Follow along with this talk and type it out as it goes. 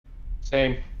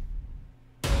Same.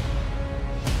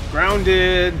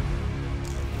 Grounded.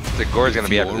 The Gors gonna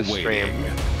be after the stream.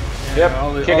 Yep.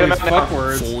 All Kicking him these out fuck now.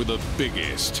 words. For the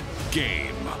biggest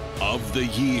game of the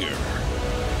year.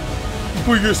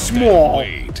 But you're small.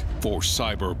 Wait for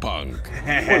Cyberpunk.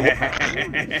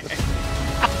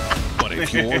 But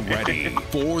if you're ready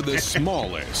for the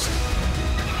smallest,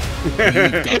 we've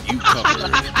got you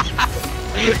covered.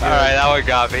 Alright, that one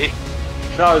got me.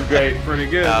 That was great. Pretty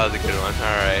good. That was a good one.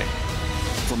 Alright.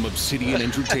 From Obsidian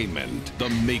Entertainment, the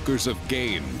makers of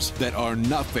games that are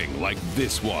nothing like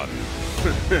this one.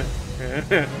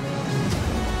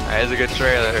 That is a good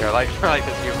trailer. I like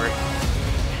this humor.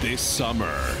 This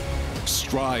summer,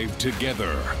 strive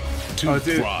together to Oh,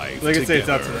 dude. thrive They can say it's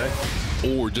out together.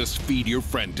 today. Or just feed your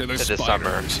friend to the To the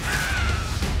summer. spiders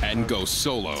and go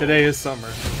solo. Today is summer.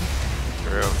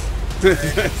 True.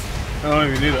 I don't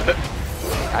even knew that.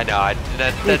 I know.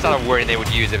 That's not a wording they would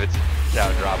use if it's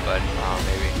Shadow Drop, but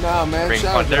maybe. No, man.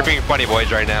 They're being funny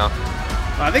boys right now.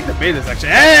 I think the beta's actually.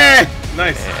 Hey!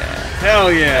 Nice. Yeah.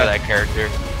 Hell You know yeah. that character.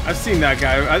 I've seen that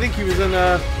guy. I think he was in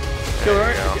There you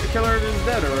go. Killer is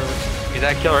Dead or whatever. He's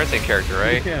that Killer Instinct character,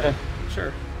 right? Yeah,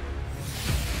 sure.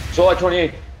 July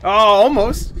 28th. Oh,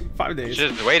 almost. 5 days.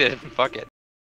 Just waited. Fuck it.